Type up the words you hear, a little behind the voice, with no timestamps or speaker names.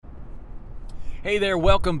Hey there,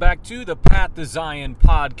 welcome back to the Path to Zion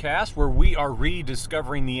podcast, where we are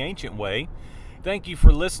rediscovering the ancient way. Thank you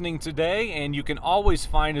for listening today, and you can always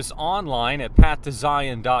find us online at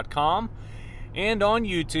pathtozion.com and on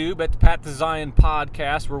YouTube at the Path to Zion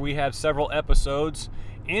podcast, where we have several episodes,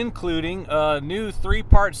 including a new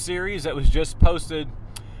 3-part series that was just posted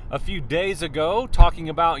a few days ago, talking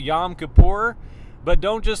about Yom Kippur. But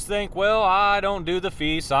don't just think, well, I don't do the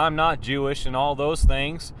feast, I'm not Jewish, and all those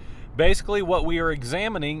things. Basically, what we are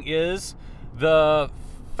examining is the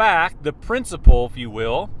fact, the principle, if you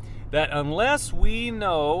will, that unless we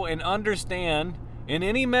know and understand in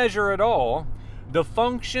any measure at all the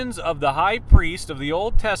functions of the high priest of the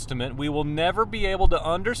Old Testament, we will never be able to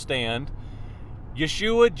understand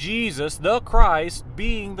Yeshua, Jesus, the Christ,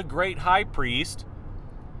 being the great high priest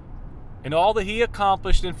and all that he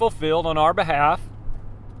accomplished and fulfilled on our behalf,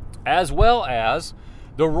 as well as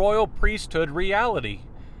the royal priesthood reality.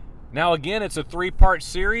 Now again, it's a 3-part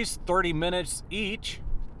series, 30 minutes each,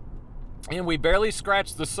 and we barely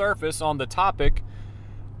scratched the surface on the topic,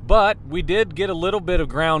 but we did get a little bit of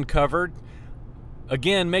ground covered.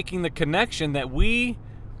 Again, making the connection that we,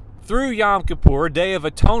 through Yom Kippur, Day of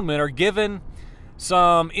Atonement, are given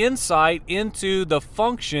some insight into the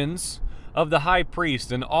functions of the high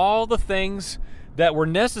priest and all the things that were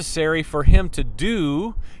necessary for him to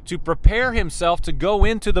do to prepare himself to go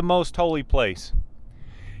into the most holy place.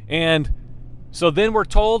 And so then we're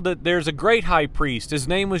told that there's a great high priest. His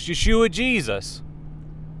name was Yeshua, Jesus.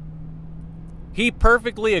 He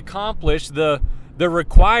perfectly accomplished the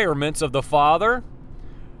requirements of the Father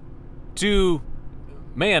to,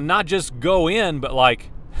 not just go in, but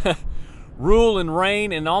like rule and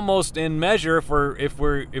reign, and almost in measure,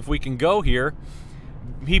 if we can go here.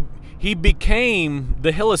 He became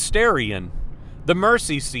the Hilasterian, the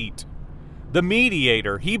mercy seat, the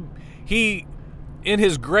mediator. He in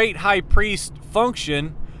his great high priest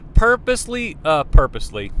function, perfectly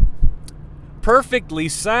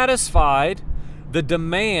satisfied the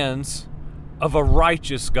demands of a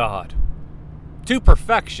righteous God to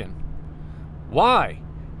perfection. Why?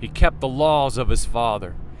 He kept the laws of his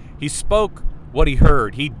Father. He spoke what he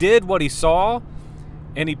heard. He did what he saw,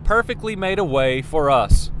 and he perfectly made a way for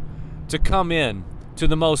us to come in to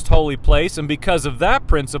the most holy place. And because of that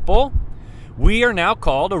principle, we are now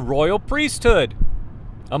called a royal priesthood.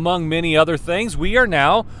 Among many other things, we are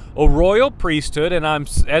now a royal priesthood, and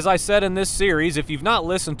as I said in this series, if you've not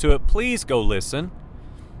listened to it, please go listen.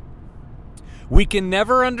 We can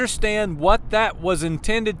never understand what that was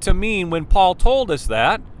intended to mean when Paul told us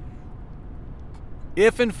that,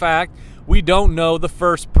 if in fact we don't know the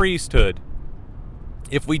first priesthood.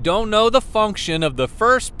 If we don't know the function of the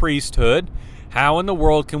first priesthood, how in the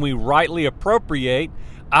world can we rightly appropriate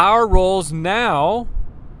our roles now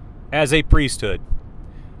as a priesthood?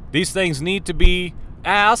 These things need to be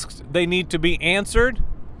asked, they need to be answered,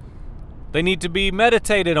 they need to be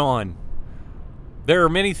meditated on. There are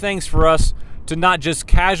many things for us to not just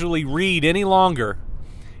casually read any longer,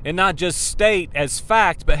 and not just state as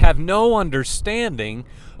fact, but have no understanding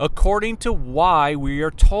according to why we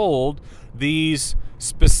are told these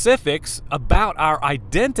specifics about our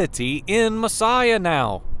identity in Messiah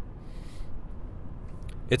now.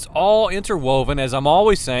 It's all interwoven, as I'm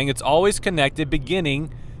always saying, it's always connected,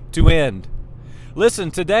 beginning to end.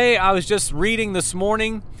 Listen, today I was just reading this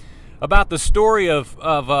morning about the story of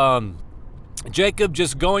Jacob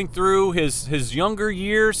just going through his younger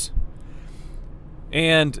years,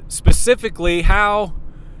 and specifically how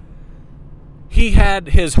he had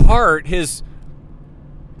his heart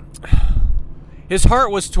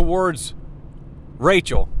was towards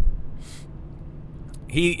Rachel.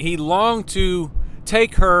 He longed to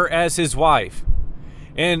take her as his wife.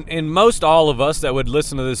 And most all of us that would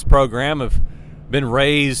listen to this program have been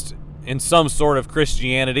raised in some sort of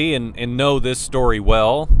Christianity and know this story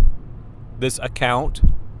well, this account.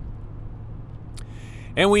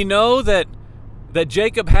 And we know that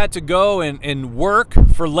Jacob had to go and work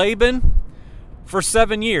for Laban for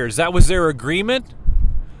 7 years. That was their agreement.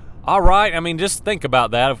 All right, just think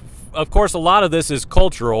about that. Of course, a lot of this is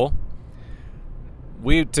cultural.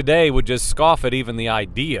 We today would just scoff at even the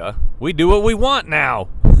idea. We do what we want now.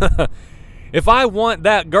 If I want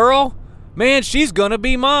that girl, man, she's going to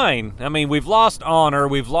be mine. We've lost honor,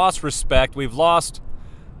 we've lost respect, we've lost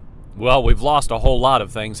a whole lot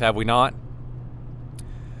of things, have we not?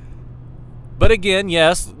 But again,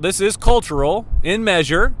 yes, this is cultural in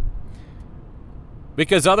measure,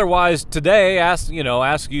 because otherwise today, ask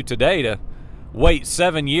you today to wait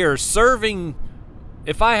 7 years serving.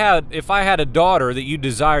 If I had a daughter that you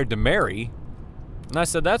desired to marry, and I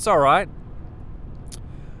said, that's all right.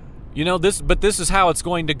 This is how it's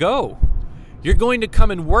going to go. You're going to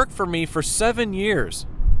come and work for me for 7 years.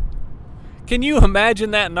 Can you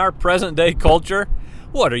imagine that in our present day culture?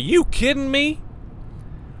 What, are you kidding me?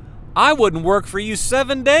 I wouldn't work for you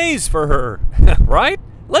 7 days for her, right?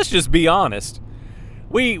 Let's just be honest.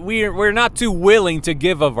 We're not too willing to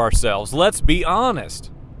give of ourselves. Let's be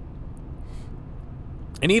honest.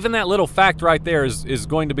 And even that little fact right there is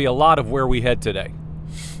going to be a lot of where we head today.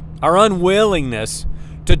 Our unwillingness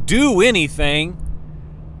to do anything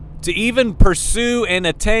to even pursue and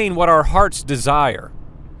attain what our hearts desire.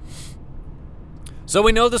 So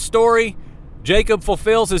we know the story. Jacob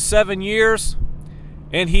fulfills his 7 years,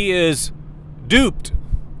 and he is duped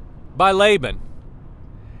by Laban.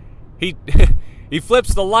 He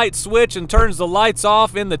flips the light switch and turns the lights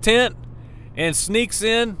off in the tent and sneaks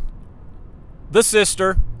in the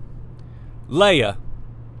sister, Leah.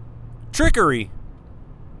 Trickery.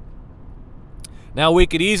 Now we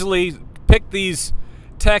could easily pick these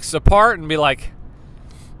texts apart and be like,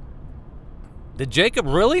 did Jacob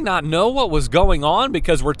really not know what was going on?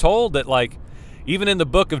 Because we're told that, like, even in the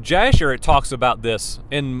book of Jasher, it talks about this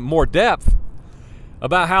in more depth,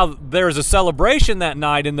 about how there's a celebration that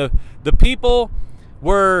night, and the people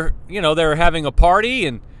were, they're having a party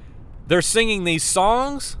and they're singing these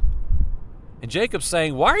songs, and Jacob's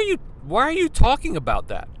saying, why are you talking about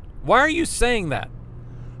that? Why are you saying that?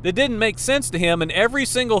 That didn't make sense to him, and every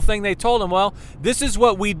single thing they told him, well, this is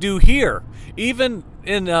what we do here. Even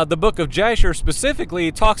in the book of Jasher specifically,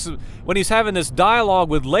 he talks, when he's having this dialogue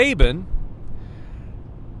with Laban,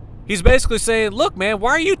 he's basically saying, look, man, why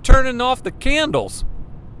are you turning off the candles?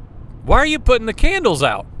 Why are you putting the candles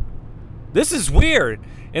out? This is weird.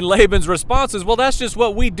 And Laban's response is, well, that's just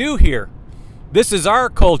what we do here. This is our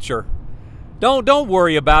culture. Don't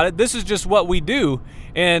worry about it. This is just what we do.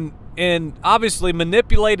 And obviously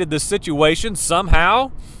manipulated the situation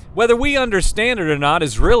somehow. Whether we understand it or not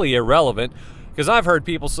is really irrelevant, because I've heard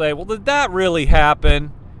people say, well, did that really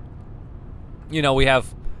happen? We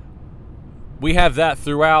have that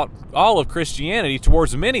throughout all of Christianity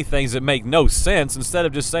towards many things that make no sense, instead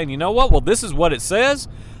of just saying, you know what, well, this is what it says.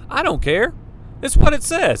 I don't care. It's what it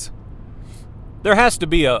says. There has to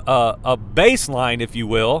be a baseline, if you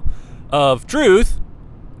will, of truth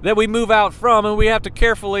that we move out from, and we have to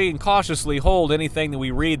carefully and cautiously hold anything that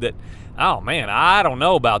we read that, oh man, I don't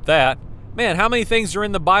know about that. Man, how many things are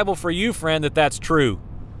in the Bible for you, friend, that's true?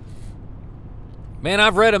 Man,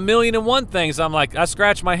 I've read 1,000,001 things. I'm like, I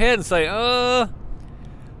scratch my head and say, I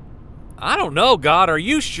don't know, God, are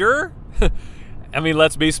you sure? I mean,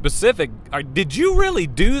 let's be specific. Did you really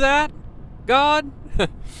do that, God?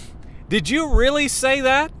 Did you really say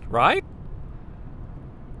that, right?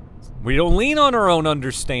 We don't lean on our own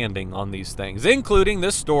understanding on these things, including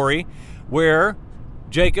this story where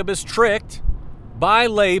Jacob is tricked by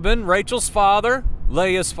Laban, Rachel's father,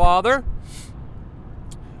 Leah's father,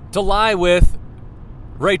 to lie with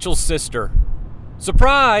Rachel's sister.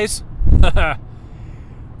 Surprise!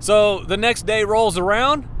 So the next day rolls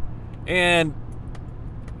around, and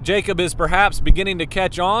Jacob is perhaps beginning to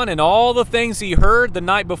catch on, and all the things he heard the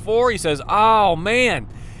night before, he says, oh man,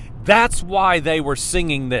 that's why they were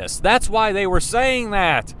singing this. That's why they were saying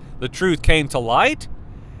that. The truth came to light.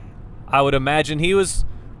 I would imagine he was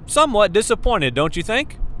somewhat disappointed, don't you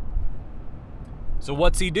think? So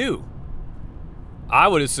what's he do? I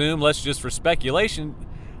would assume, let's just for speculation,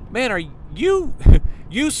 man, are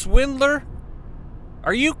you swindler?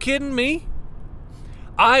 Are you kidding me?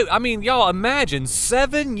 I mean, y'all imagine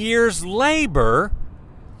 7 years labor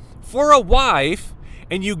for a wife,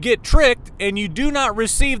 and you get tricked and you do not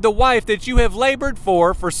receive the wife that you have labored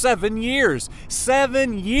for 7 years.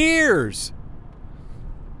 7 years.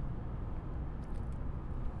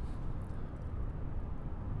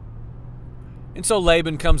 And so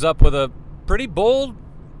Laban comes up with a pretty bold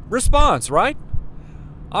response, right?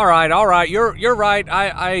 All right, you're right.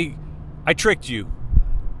 I tricked you.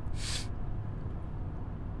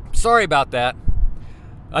 Sorry about that.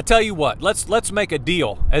 I tell you what, let's make a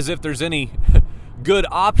deal, as if there's any good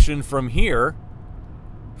option from here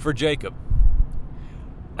for Jacob.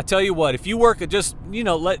 I tell you what, if you work at just,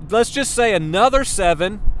 let's just say another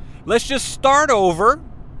 7, let's just start over,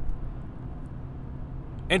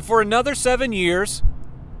 and for another 7 years,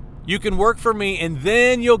 you can work for me, and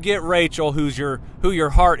then you'll get Rachel, who your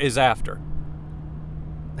heart is after.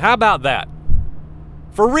 How about that?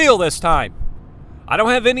 For real this time. I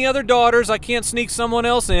don't have any other daughters. I can't sneak someone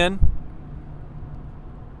else in.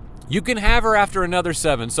 You can have her after another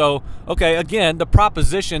 7. So, okay, again, the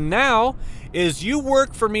proposition now is you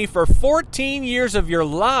work for me for 14 years of your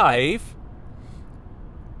life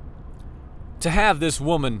to have this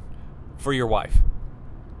woman for your wife.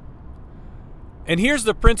 And here's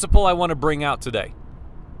the principle I want to bring out today.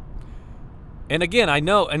 And again, I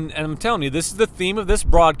know, and I'm telling you, this is the theme of this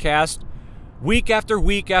broadcast week after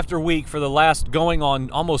week after week for the last going on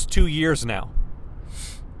almost 2 years now.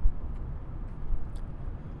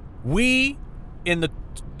 We, in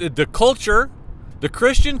the culture, the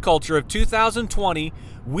Christian culture of 2020,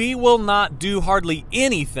 we will not do hardly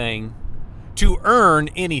anything to earn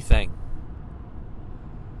anything.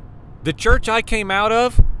 The church I came out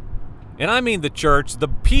of, and I mean the church, the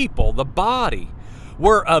people, the body,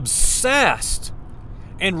 were obsessed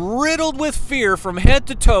and riddled with fear from head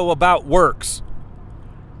to toe about works.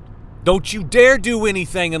 Don't you dare do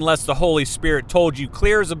anything unless the Holy Spirit told you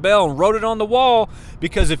clear as a bell and wrote it on the wall,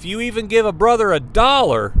 because if you even give a brother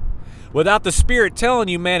 $1 without the Spirit telling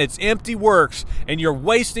you, man, it's empty works and you're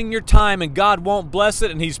wasting your time and God won't bless it,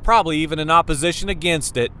 and He's probably even in opposition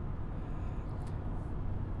against it.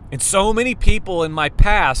 And so many people in my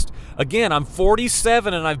past, again, I'm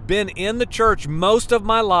 47 and I've been in the church most of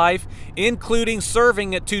my life, including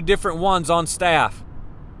serving at 2 different ones on staff.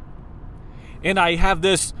 And I have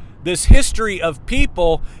this history of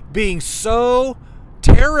people being so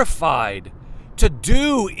terrified to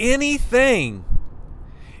do anything,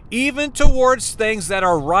 even towards things that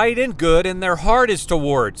are right and good and their heart is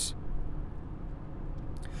towards.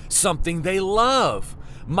 Something they love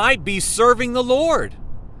might be serving the Lord.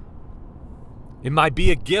 It might be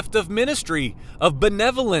a gift of ministry, of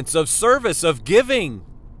benevolence, of service, of giving.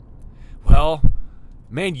 Well,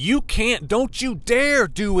 man, don't you dare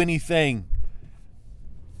do anything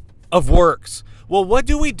of works. Well, what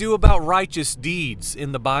do we do about righteous deeds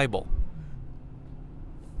in the Bible?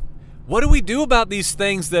 What do we do about these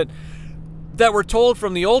things that were told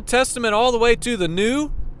from the Old Testament all the way to the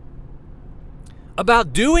New?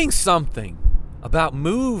 About doing something, about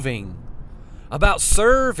moving, about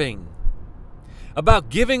serving, about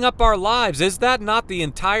giving up our lives. Is that not the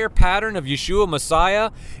entire pattern of Yeshua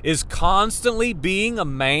Messiah? Is constantly being a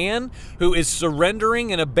man who is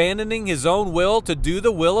surrendering and abandoning his own will to do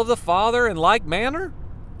the will of the Father in like manner?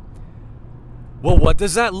 Well, what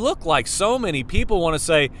does that look like? So many people want to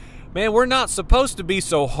say, man, we're not supposed to be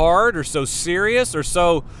so hard or so serious or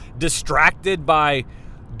so distracted by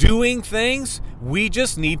doing things. We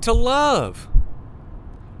just need to love.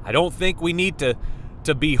 I don't think we need to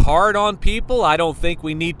be hard on people. I don't think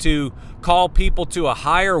we need to call people to a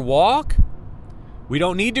higher walk. We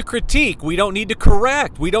don't need to critique. We don't need to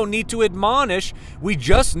correct. We don't need to admonish. We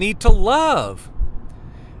just need to love.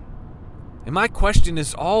 And my question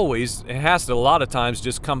is always, it has to a lot of times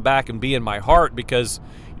just come back and be in my heart, because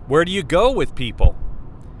where do you go with people?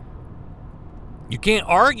 You can't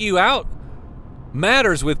argue out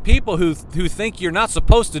matters with people who think you're not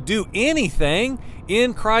supposed to do anything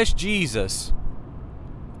in Christ Jesus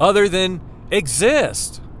other than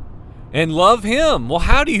exist and love Him. Well,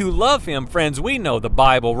 how do you love Him, friends? We know the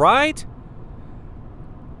Bible, right?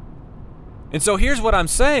 And so here's what I'm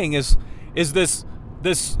saying is this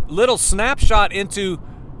little snapshot into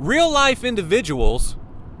real life individuals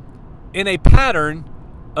in a pattern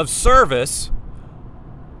of service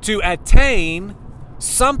to attain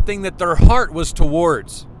something that their heart was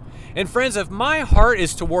towards. And friends, if my heart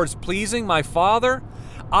is towards pleasing my Father,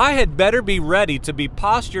 I had better be ready to be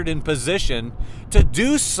postured in position to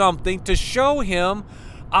do something to show Him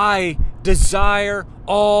I desire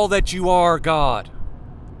all that you are, God.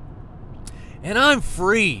 And I'm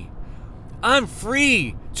free. I'm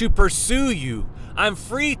free to pursue you. I'm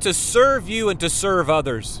free to serve you and to serve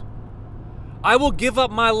others. I will give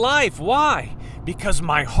up my life. Why? Because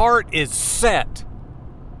my heart is set.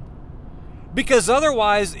 Because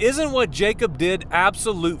otherwise, isn't what Jacob did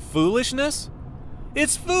absolute foolishness?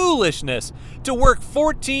 It's foolishness to work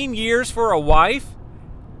 14 years for a wife.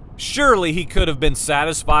 Surely he could have been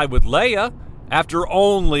satisfied with Leah after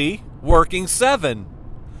only working 7.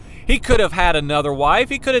 He could have had another wife.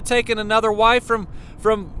 He could have taken another wife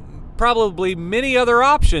from probably many other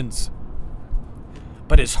options.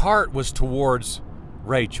 But his heart was towards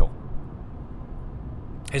Rachel.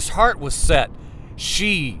 His heart was set.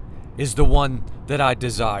 She is the one that I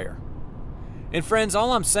desire. And friends,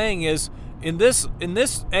 all I'm saying is, in this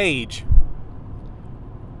age,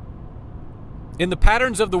 in the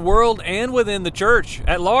patterns of the world and within the church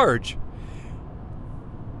at large,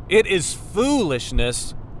 it is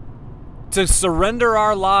foolishness to surrender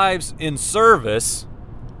our lives in service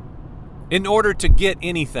in order to get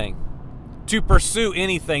anything, to pursue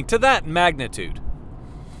anything to that magnitude.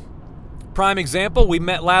 Prime example, we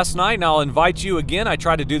met last night, and I'll invite you again. I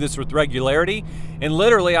try to do this with regularity, and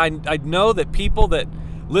literally I know that people that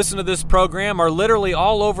listen to this program are literally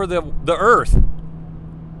all over the earth.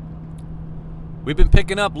 We've been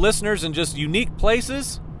picking up listeners in just unique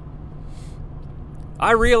places.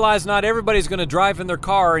 I realize not everybody's going to drive in their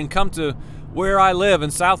car and come to where I live in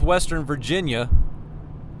southwestern Virginia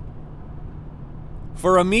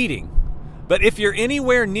for a meeting. But if you're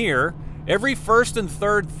anywhere near, every first and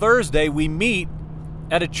third Thursday we meet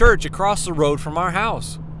at a church across the road from our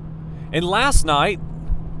house. And last night,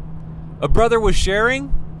 a brother was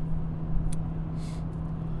sharing.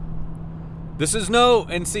 This is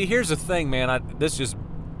and see, here's the thing, man. This just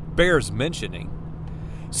bears mentioning.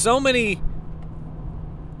 So many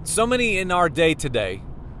in our day today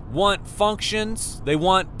want functions, they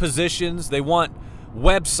want positions, they want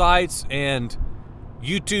websites and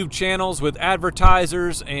YouTube channels with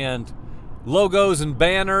advertisers and logos and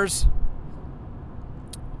banners,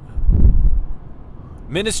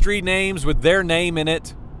 ministry names with their name in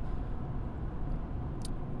it.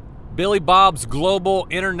 Billy Bob's Global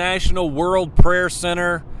International World Prayer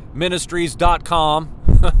Center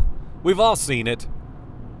Ministries.com. We've all seen it.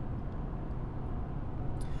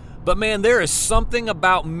 But man, there is something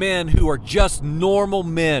about men who are just normal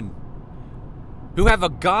men, who have a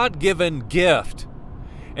God-given gift.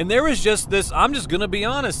 And there is just this, I'm just going to be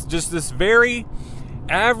honest, just this very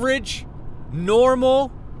average,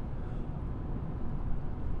 normal,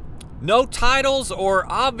 no titles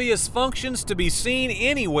or obvious functions to be seen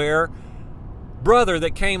anywhere brother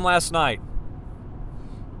that came last night.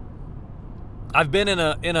 I've been in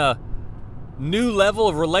a new level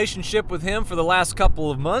of relationship with him for the last couple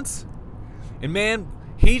of months. And man,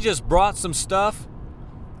 he just brought some stuff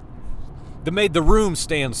that made the room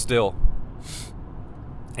stand still.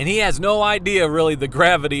 And he has no idea really the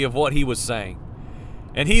gravity of what he was saying.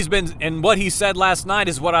 And what he said last night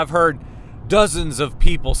is what I've heard dozens of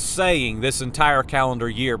people saying this entire calendar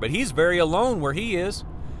year, but he's very alone where he is.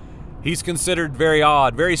 He's considered very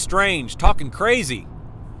odd, very strange, talking crazy.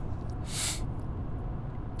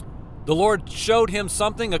 The Lord showed him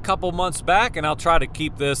something a couple months back, and I'll try to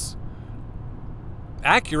keep this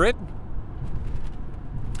accurate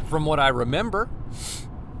from what I remember.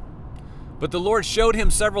 But the Lord showed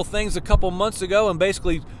him several things a couple months ago and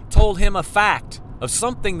basically told him a fact of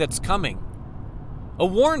something that's coming, a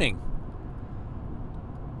warning.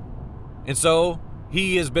 And so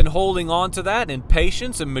he has been holding on to that in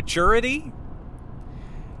patience and maturity.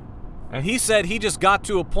 And he said he just got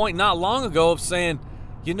to a point not long ago of saying,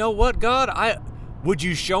 you know what, God, would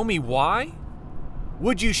you show me why?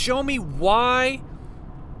 Would you show me why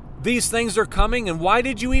these things are coming, and why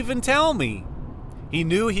did you even tell me? He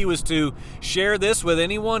knew he was to share this with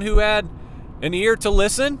anyone who had an ear to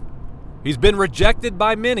listen. He's been rejected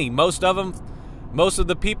by many. Most of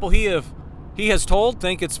the people he has told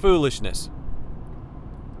think it's foolishness.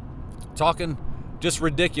 Talking just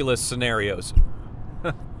ridiculous scenarios.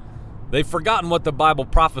 They've forgotten what the Bible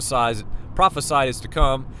prophesied is to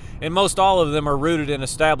come, and most all of them are rooted in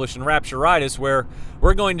established in rapturitis, where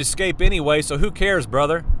we're going to escape anyway, so who cares,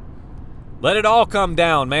 brother? Let it all come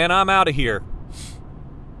down, man. I'm out of here.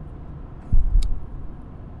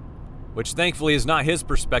 Which thankfully is not his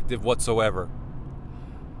perspective whatsoever.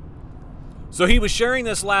 So he was sharing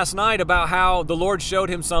this last night about how the Lord showed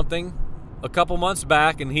him something a couple months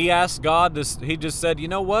back, and he asked God, he just said, you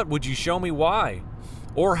know what, would you show me why?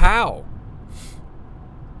 Or how?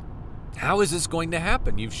 How is this going to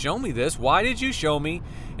happen? You've shown me this. Why did you show me?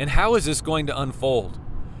 And how is this going to unfold?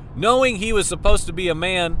 Knowing he was supposed to be a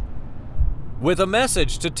man with a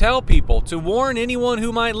message to tell people, to warn anyone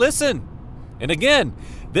who might listen. And again,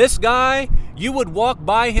 this guy, you would walk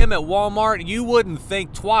by him at Walmart, you wouldn't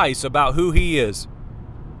think twice about who he is.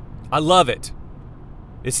 I love it.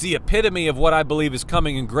 It's the epitome of what I believe is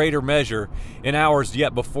coming in greater measure in hours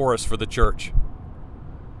yet before us for the church.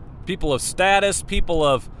 People of status, people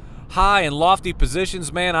of high and lofty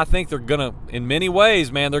positions, man, I think they're going to, in many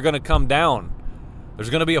ways, man, they're going to come down.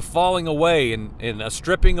 There's going to be a falling away and a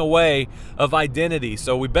stripping away of identity.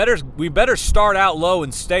 So we better start out low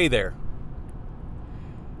and stay there.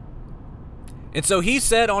 And so he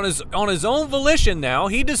said on his own volition now,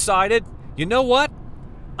 he decided, you know what?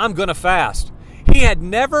 I'm going to fast. He had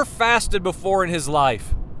never fasted before in his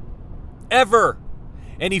life. Ever.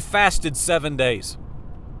 And he fasted 7 days.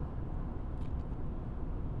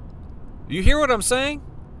 You hear what I'm saying?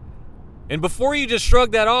 And before you just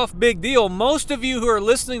shrug that off, big deal, most of you who are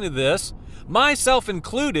listening to this, myself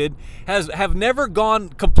included, have never gone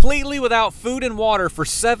completely without food and water for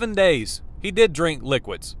 7 days. He did drink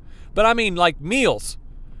liquids. But I mean like meals.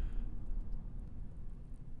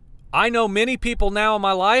 I know many people now in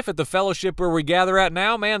my life at the fellowship where we gather at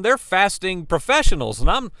now, man, they're fasting professionals. And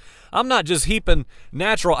I'm not just heaping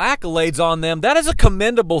natural accolades on them. That is a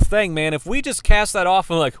commendable thing, man. If we just cast that off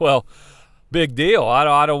and like, well, Big deal.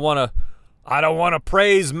 I don't want to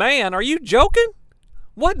praise man. Are you joking?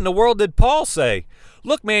 What in the world did Paul say?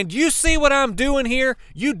 Look, man, do you see what I'm doing here?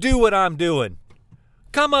 You do what I'm doing.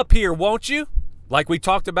 Come up here, won't you? Like we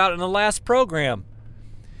talked about in the last program.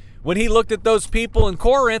 When he looked at those people in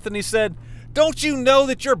Corinth and he said, don't you know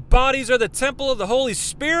that your bodies are the temple of the Holy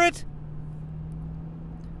Spirit?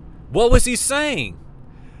 What was he saying?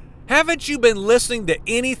 Haven't you been listening to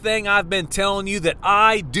anything I've been telling you that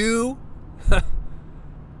I do?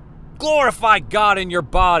 Glorify God in your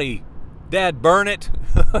body. Dad, burn it.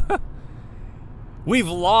 We've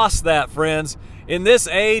lost that, friends. In this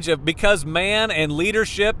age of because man and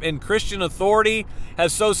leadership and Christian authority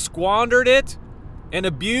has so squandered it and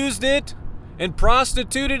abused it and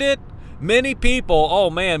prostituted it, many people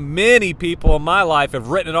in my life have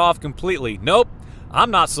written it off completely. Nope,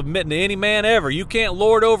 I'm not submitting to any man ever. You can't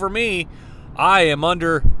lord over me. I am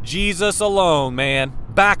under Jesus alone, man.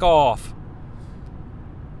 Back off.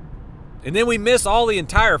 And then we miss all the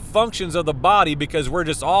entire functions of the body because we're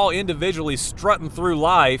just all individually strutting through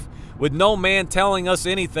life with no man telling us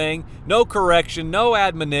anything, no correction, no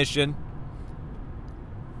admonition.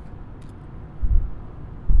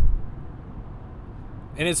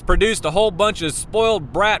 And it's produced a whole bunch of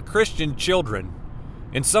spoiled brat Christian children.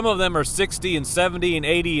 And some of them are 60 and 70 and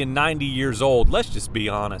 80 and 90 years old. Let's just be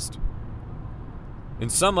honest.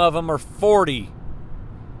 And some of them are 40.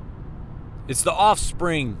 It's the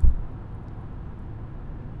offspring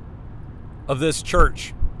of this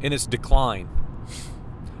church in its decline.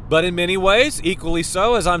 But in many ways, equally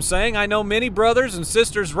so, as I'm saying, I know many brothers and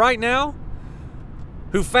sisters right now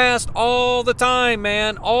who fast all the time,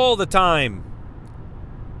 man, all the time.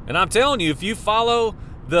 And I'm telling you, if you follow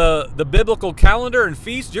the biblical calendar and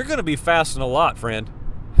feast, you're going to be fasting a lot, friend.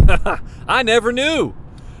 I never knew.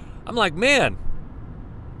 I'm like, man,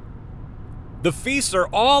 the feasts are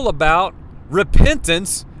all about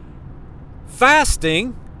repentance,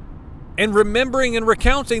 fasting, and remembering and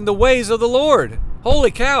recounting the ways of the Lord.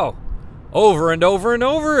 Holy cow. Over and over and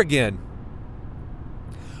over again.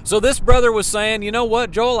 So this brother was saying, you know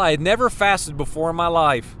what, Joel, I had never fasted before in my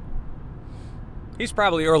life. He's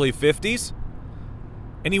probably early 50s.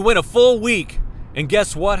 And he went a full week. And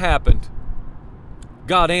guess what happened?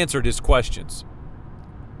 God answered his questions.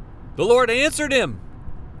 The Lord answered him.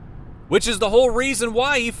 Which is the whole reason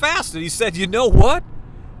why he fasted. He said, you know what?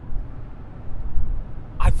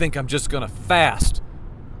 I think I'm just going to fast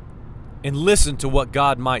and listen to what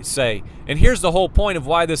God might say. And here's the whole point of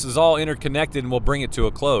why this is all interconnected, and we'll bring it to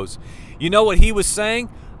a close. You know what he was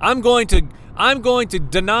saying? I'm going to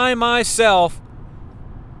deny myself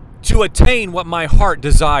to attain what my heart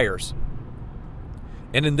desires.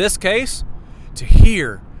 And in this case, to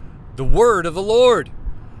hear the word of the Lord,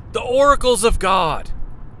 the oracles of God.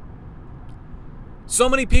 So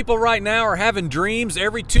many people right now are having dreams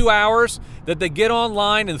every 2 hours that they get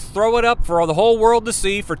online and throw it up for the whole world to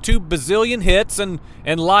see for 2 bazillion hits and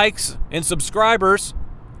likes and subscribers.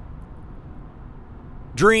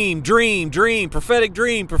 Dream, prophetic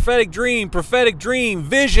dream,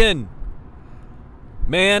 vision.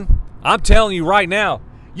 Man, I'm telling you right now,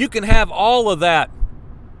 you can have all of that.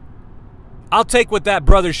 I'll take what that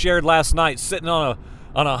brother shared last night sitting on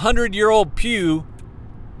a 100-year-old pew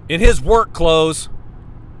in his work clothes,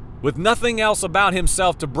 with nothing else about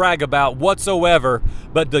himself to brag about whatsoever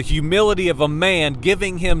but the humility of a man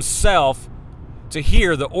giving himself to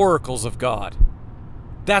hear the oracles of God.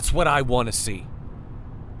 That's what I want to see.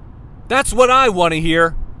 That's what I want to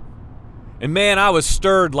hear. And man, I was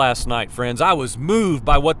stirred last night, friends. I was moved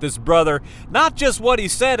by what this brother, not just what he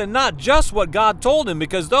said and not just what God told him,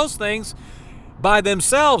 because those things by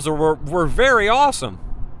themselves were very awesome.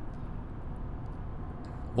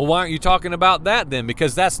 Well, why aren't you talking about that then?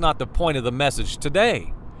 Because that's not the point of the message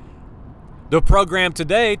today. The program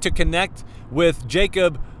today, to connect with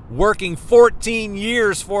Jacob working 14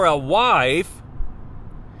 years for a wife,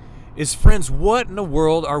 is, friends, what in the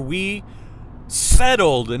world are we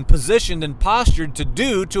settled and positioned and postured to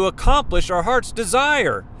do to accomplish our heart's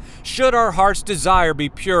desire? Should our heart's desire be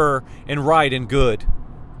pure and right and good?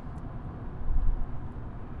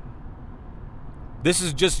 This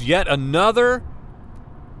is just yet another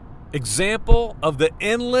example of the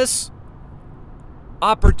endless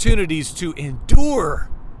opportunities to endure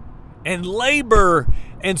and labor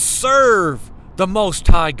and serve the Most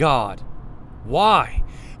High God. Why?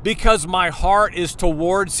 Because my heart is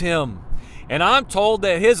towards Him. And I'm told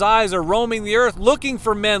that His eyes are roaming the earth looking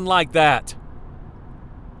for men like that.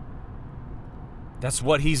 That's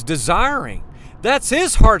what He's desiring. That's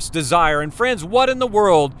His heart's desire. And friends, what in the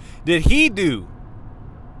world did He do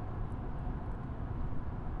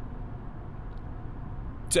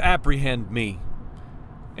to apprehend me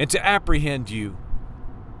and to apprehend you.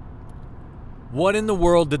 What in the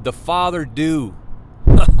world did the Father do?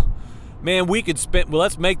 Man, we could spend, well,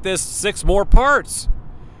 let's make this 6 more parts.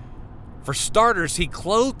 For starters, he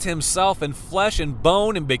clothed himself in flesh and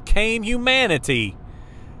bone and became humanity.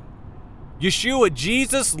 Yeshua,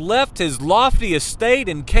 Jesus, left his lofty estate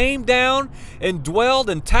and came down and dwelled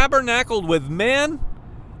and tabernacled with men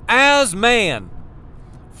as man.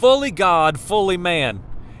 Fully God, fully man.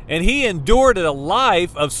 And he endured a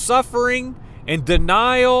life of suffering and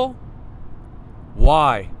denial.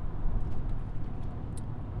 Why?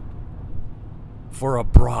 For a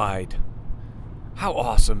bride. How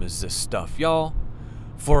awesome is this stuff, y'all?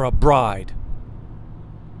 For a bride.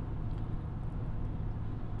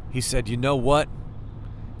 He said, you know what?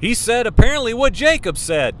 He said apparently what Jacob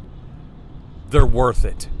said. They're worth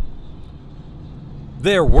it.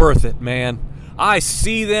 They're worth it, man. I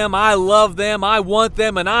see them, I love them, I want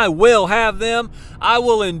them, and I will have them. I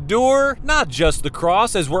will endure not just the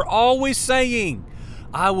cross, as we're always saying.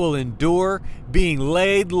 I will endure being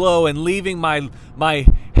laid low and leaving my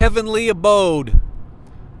heavenly abode,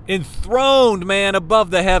 enthroned, man, above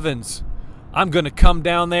the heavens. I'm going to come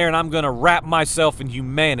down there and I'm going to wrap myself in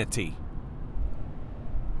humanity.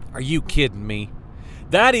 Are you kidding me?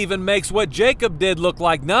 That even makes what Jacob did look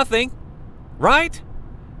like nothing, right?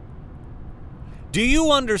 Do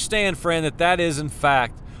you understand, friend, that that is in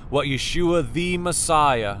fact what Yeshua the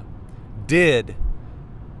Messiah did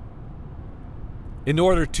in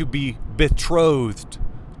order to be betrothed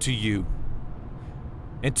to you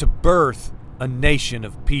and to birth a nation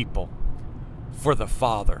of people for the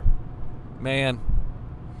Father? Man,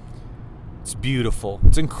 it's beautiful.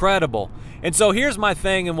 It's incredible. And so here's my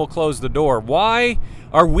thing, and we'll close the door. Why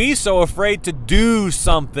are we so afraid to do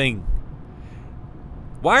something?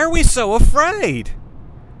 Why are we so afraid?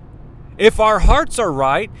 If our hearts are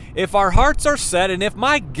right, if our hearts are set, and if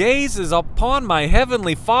my gaze is upon my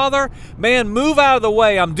Heavenly Father, man, move out of the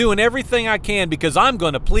way. I'm doing everything I can because I'm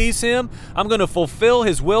going to please Him. I'm going to fulfill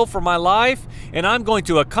His will for my life, and I'm going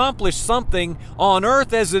to accomplish something on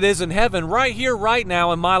earth as it is in heaven right here, right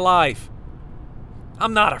now in my life.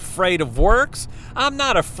 I'm not afraid of works. I'm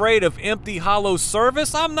not afraid of empty, hollow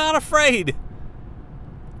service. I'm not afraid.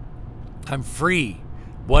 I'm free.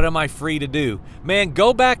 What am I free to do? Man,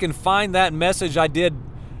 go back and find that message I did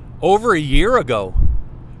over a year ago.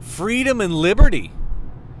 Freedom and liberty.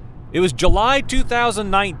 It was July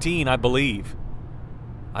 2019, I believe.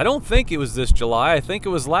 I don't think it was this July. I think it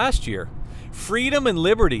was last year. Freedom and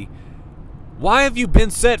liberty. Why have you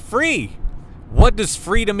been set free? What does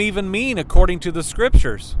freedom even mean according to the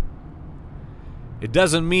scriptures? It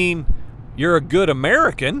doesn't mean you're a good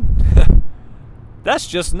American. That's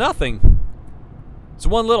just nothing. It's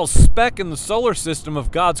one little speck in the solar system of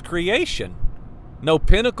God's creation. No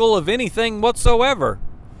pinnacle of anything whatsoever.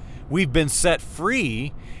 We've been set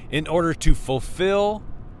free in order to fulfill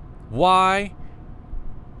why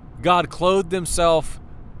God clothed Himself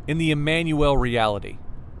in the Emmanuel reality.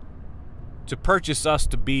 To purchase us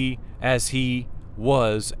to be as He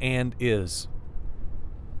was and is.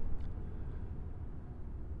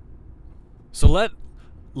 So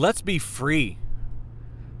let's be free.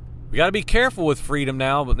 We got to be careful with freedom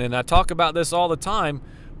now, and I talk about this all the time.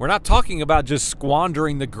 We're not talking about just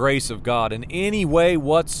squandering the grace of God in any way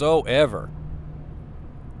whatsoever.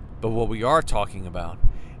 But what we are talking about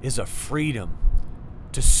is a freedom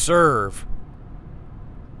to serve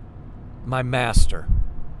my master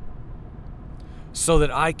so that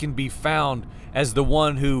I can be found as the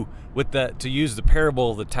one who, to use the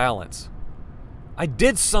parable of the talents, I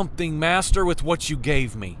did something, master, with what you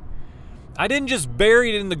gave me. I didn't just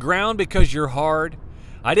bury it in the ground because you're hard.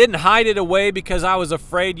 I didn't hide it away because I was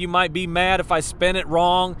afraid you might be mad if I spent it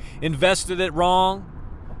wrong, invested it wrong.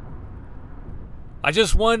 I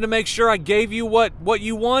just wanted to make sure I gave you what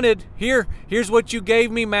you wanted. Here's what you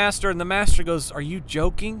gave me, master. And the master goes, are you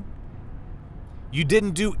joking? You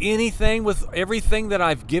didn't do anything with everything that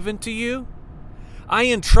I've given to you? I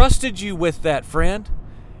entrusted you with that, friend.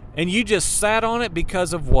 And you just sat on it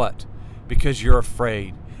because of what? Because you're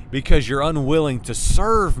afraid. Because you're unwilling to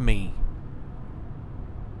serve me.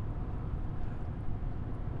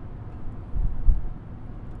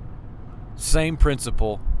 Same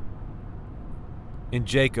principle in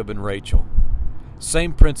Jacob and Rachel.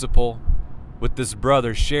 Same principle with this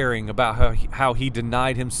brother sharing about how he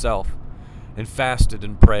denied himself and fasted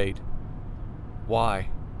and prayed. Why?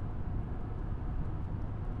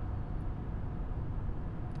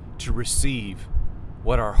 To receive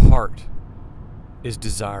what our heart is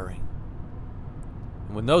desiring.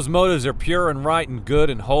 And when those motives are pure and right and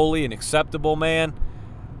good and holy and acceptable, man,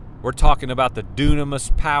 We're talking about the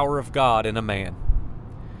dunamis power of God in a man,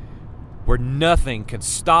 where nothing can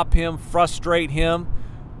stop him, frustrate him,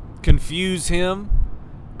 confuse him,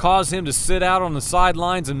 cause him to sit out on the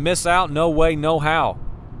sidelines and miss out. No way, no how.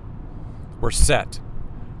 We're set.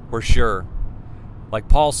 We're sure. Like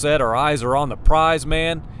Paul said, our eyes are on the prize,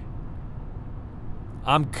 man.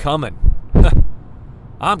 I'm coming.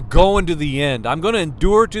 I'm going to the end. I'm going to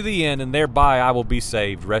endure to the end, and thereby I will be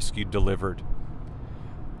saved, rescued, delivered.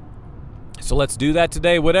 So let's do that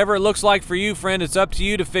today. Whatever it looks like for you, friend, it's up to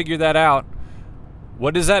you to figure that out.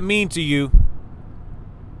 What does that mean to you?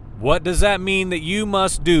 What does that mean that you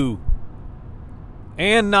must do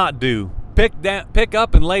and not do? Pick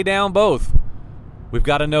up and lay down both. We've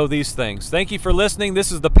got to know these things. Thank you for listening.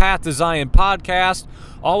 This is the Path to Zion podcast.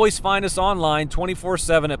 Always find us online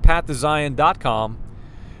 24/7 at pathtozion.com.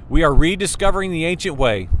 We are rediscovering the ancient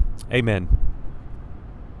way. Amen.